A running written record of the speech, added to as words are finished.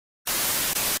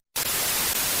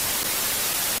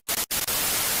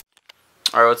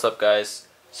Alright, what's up guys?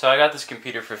 So I got this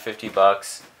computer for 50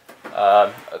 bucks.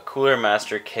 A cooler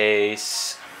master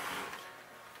case.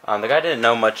 The guy didn't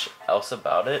know much else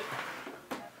about it.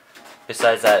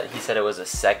 Besides that, he said it was a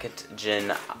 2nd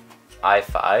gen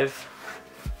i5.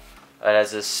 It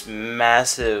has this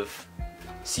massive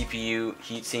CPU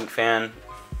heatsink fan.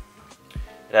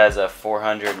 It has a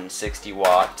 460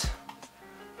 watt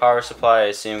power supply, I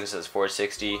assume, because it's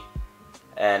 460.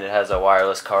 And it has a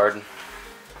wireless card.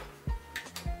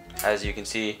 As you can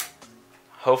see,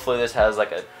 hopefully this has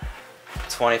like a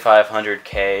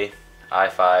 2500k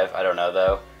i5. I don't know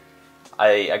though.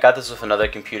 I got this with another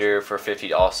computer for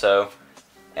 50 also,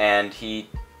 and he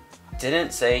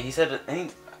didn't say. I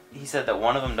think he said that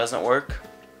one of them doesn't work.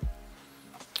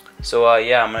 So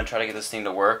yeah, I'm gonna try to get this thing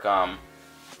to work.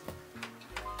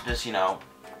 Just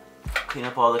clean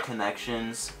up all the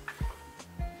connections,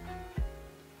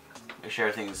 make sure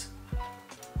everything's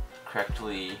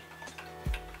correctly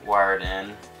wired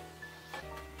in,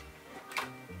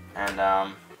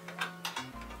 and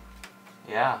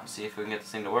yeah, see if we can get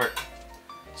this thing to work.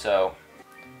 So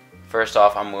first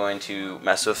off, I'm going to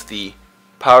mess with the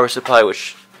power supply,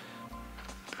 which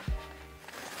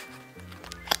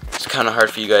is kind of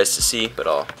hard for you guys to see, but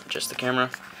I'll adjust the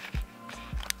camera.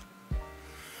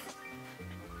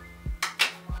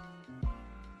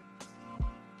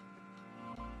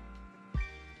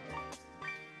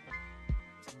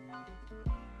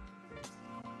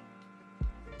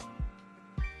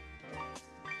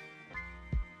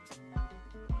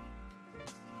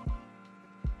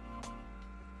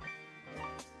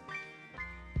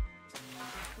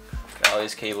 Got all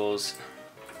these cables.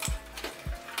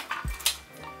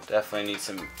 Definitely need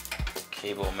some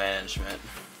cable management.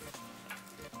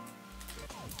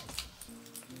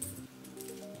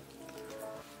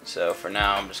 So for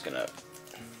now, I'm just gonna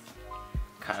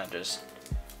kind of just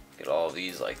get all of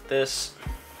these like this.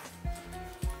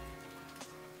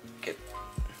 Get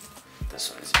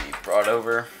this one to be brought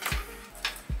over,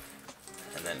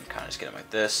 and then kind of just get them like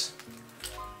this.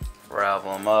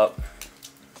 Ravel them up.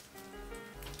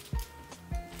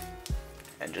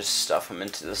 And just stuff them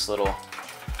into this little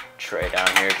tray down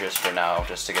here just for now,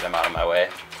 just to get them out of my way,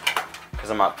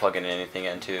 because I'm not plugging anything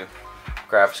into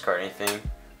graphics card or anything.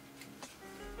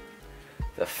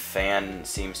 The fan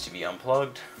seems to be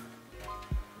unplugged,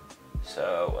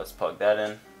 so let's plug that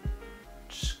in.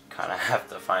 Just kind of have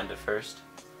to find it first.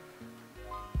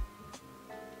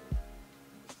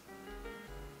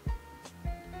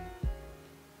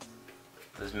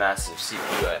 This massive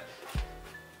CPU.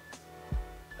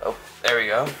 Oh, there we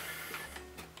go.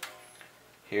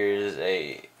 Here's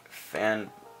a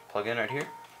fan plug-in right here.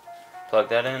 Plug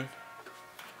that in.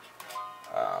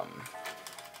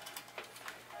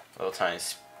 Little tiny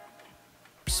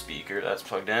speaker that's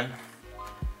plugged in.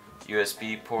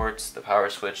 USB ports, the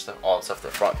power switch, all the stuff, the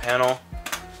front panel.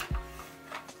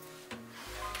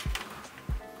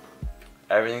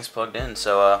 Everything's plugged in.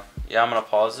 So yeah, I'm gonna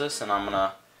pause this and I'm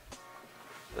gonna.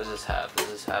 What does this have? Does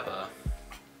this have a?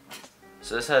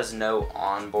 So this has no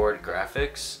onboard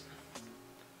graphics.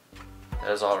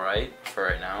 That is alright for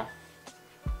right now.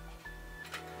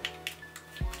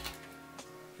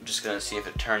 I'm just gonna see if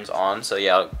it turns on. So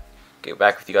yeah, I'll get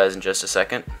back with you guys in just a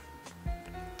second.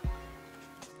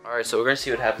 Alright, so we're gonna see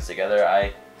what happens together.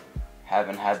 I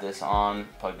haven't had this on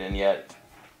plugged in yet.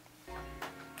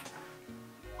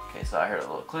 Okay, so I heard a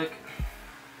little click.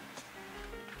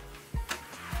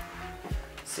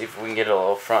 See if we can get a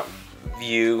little front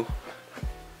view.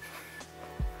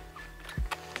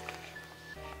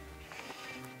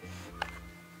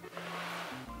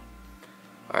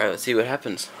 Alright, let's see what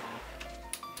happens.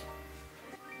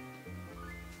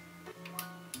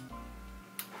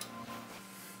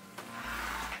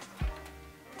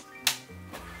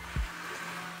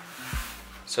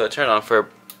 So it turned on for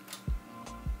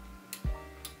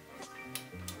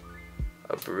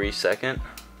a brief second.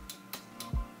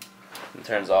 It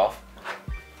turns off.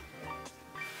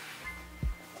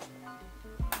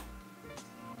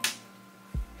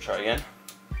 Try again.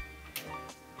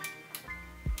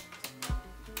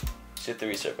 See if the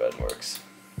reset button works.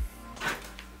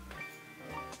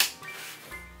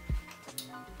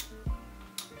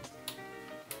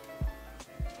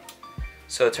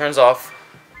 So it turns off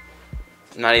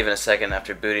not even a second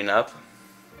after booting up.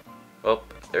 Oh,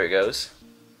 there it goes.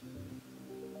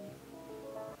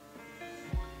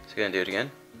 So gonna do it again.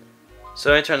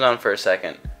 So it turns on for a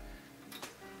second.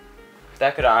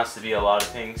 That could honestly be a lot of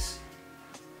things.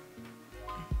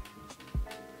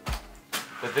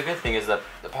 But the good thing is that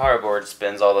the power board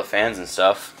spins all the fans and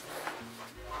stuff.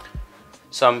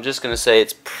 So I'm just going to say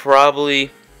it's probably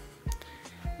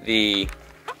the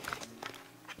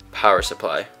power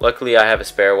supply. Luckily I have a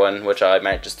spare one, which I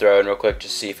might just throw in real quick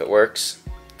just to see if it works.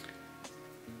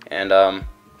 And I'll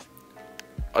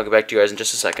get back to you guys in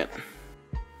just a second.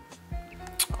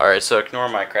 Alright, so ignore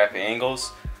my crappy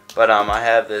angles, but I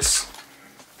have this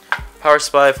power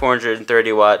supply,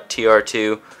 430 watt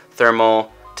TR2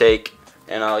 thermal take,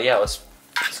 and yeah, let's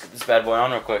get this bad boy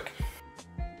on real quick.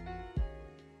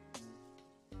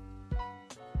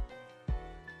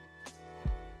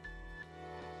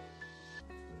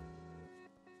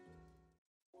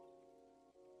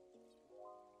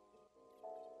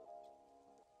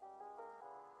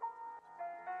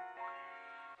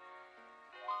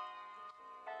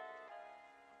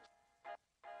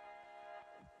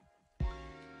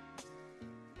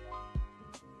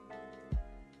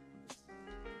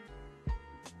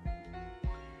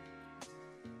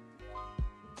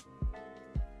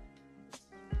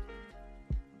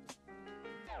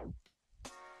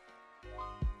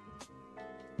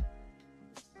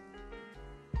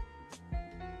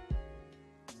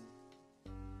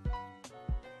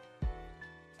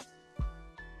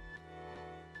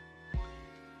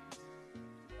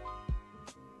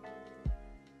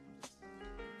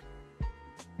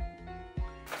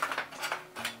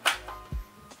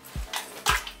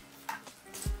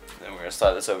 Then we're gonna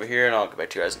slide this over here, and I'll get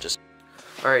back to you guys in just.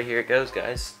 Alright, here it goes,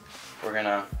 guys. We're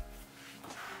gonna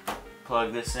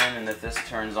plug this in, and if this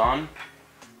turns on,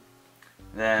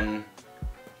 then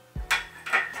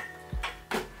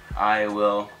I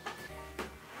will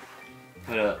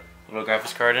put a little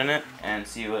graphics card in it and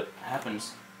see what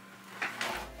happens.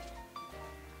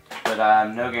 But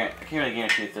I can't really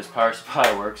guarantee if this power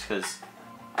supply works because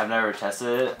I've never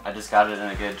tested it. I just got it in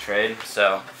a good trade,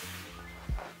 so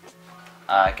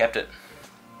I kept it.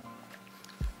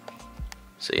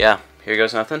 So yeah, here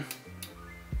goes nothing.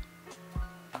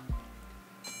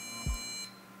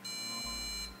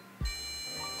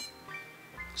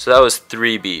 So that was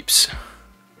 3 beeps,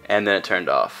 and then it turned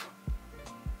off.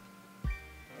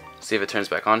 See if it turns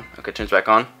back on. Okay, it turns back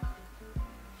on.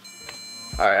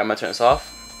 Alright, I'm gonna turn this off.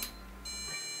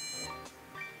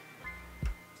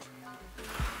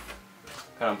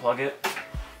 Gonna unplug it.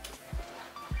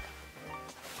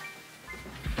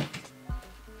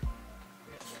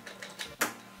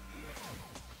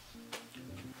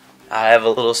 I have a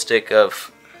little stick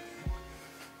of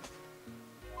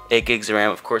 8 gigs of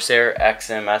RAM of Corsair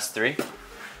XMS3.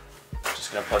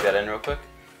 Just gonna plug that in real quick.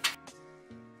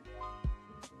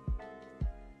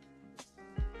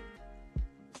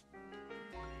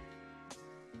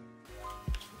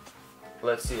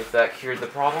 Let's see if that cured the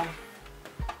problem.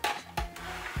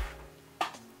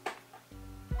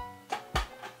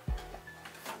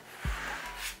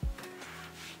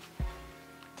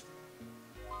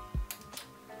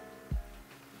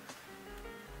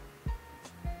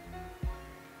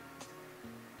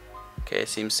 Okay,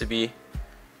 seems to be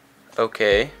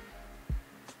okay.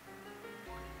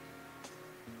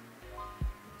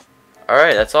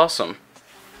 Alright, that's awesome.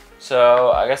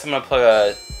 So, I guess I'm gonna plug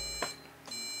a...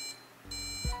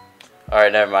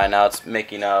 Alright, never mind. Now it's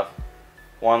making up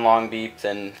 1 long beep,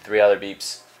 then 3 other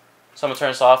beeps. So I'm gonna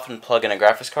turn this off and plug in a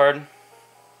graphics card.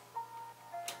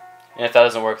 And if that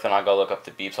doesn't work, then I'll go look up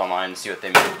the beeps online and see what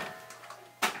they mean.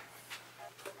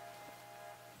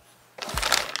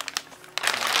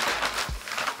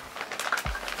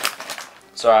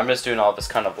 So I'm just doing all this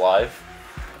kind of live,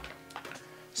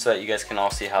 so that you guys can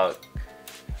all see how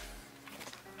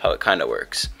it kind of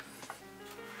works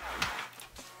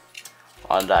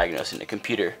on diagnosing the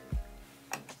computer.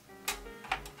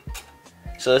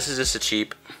 So this is just a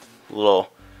cheap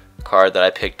little card that I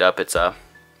picked up. It's a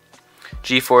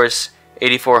GeForce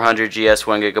 8400 GS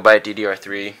 1GB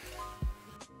DDR3.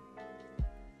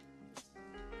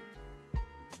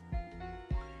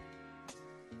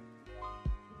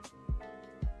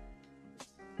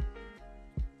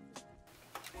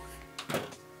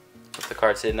 The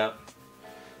card's hidden up.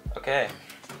 Okay,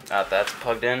 now that's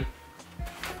plugged in,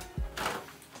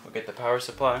 we'll get the power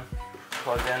supply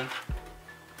plugged in.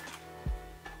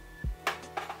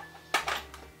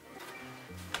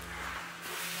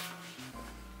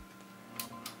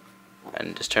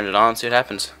 And just turn it on and see what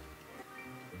happens.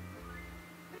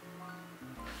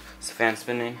 Is the fan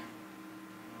spinning?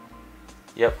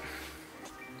 Yep.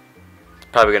 It's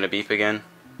probably gonna beep again.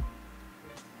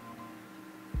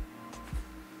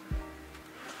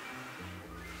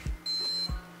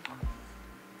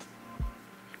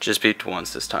 Just beeped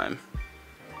once this time.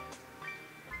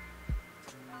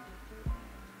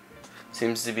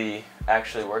 Seems to be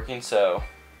actually working, so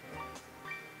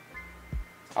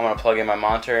I'm gonna plug in my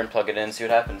monitor and plug it in and see what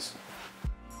happens.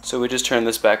 So we just turned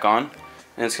this back on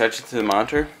and it's connected to the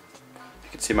monitor. You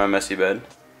can see my messy bed.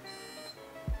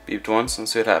 Beeped once,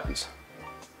 let's see what happens.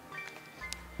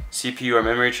 CPU or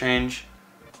memory change.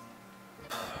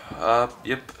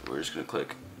 Yep, we're just gonna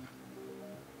click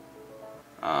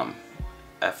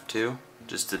F2,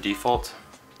 just the default.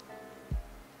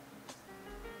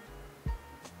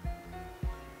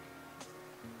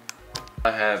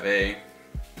 I have a, I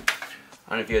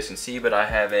don't know if you guys can see, but I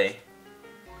have a,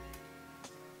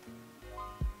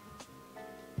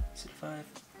 is it 5?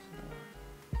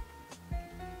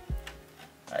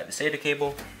 I have a SATA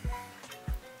cable.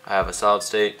 I have a solid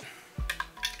state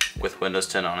with Windows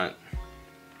 10 on it.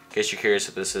 In case you're curious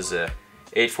if this is a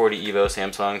 840 EVO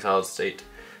Samsung solid state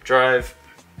drive.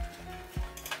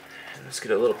 Let's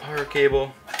get a little power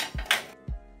cable.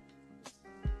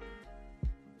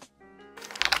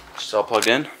 Just all plugged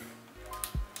in.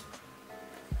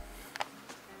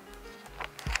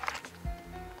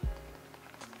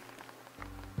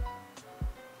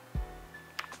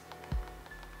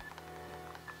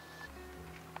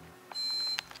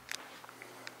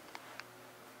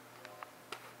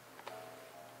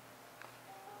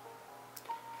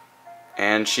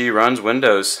 And she runs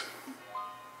Windows.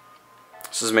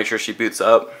 So just make sure she boots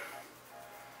up.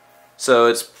 So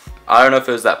it's, I don't know if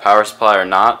it was that power supply or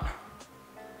not,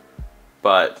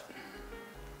 but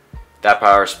that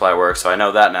power supply works, so I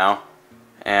know that now.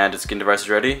 And it's getting devices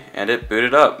ready, and it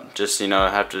booted up. Just, you know,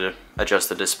 I have to adjust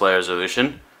the display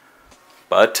resolution.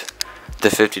 But the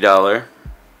 $50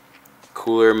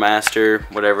 Cooler Master,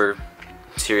 whatever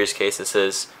series case this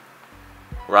is,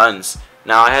 runs.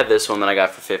 Now I had this one that I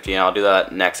got for $50, and I'll do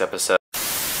that next episode.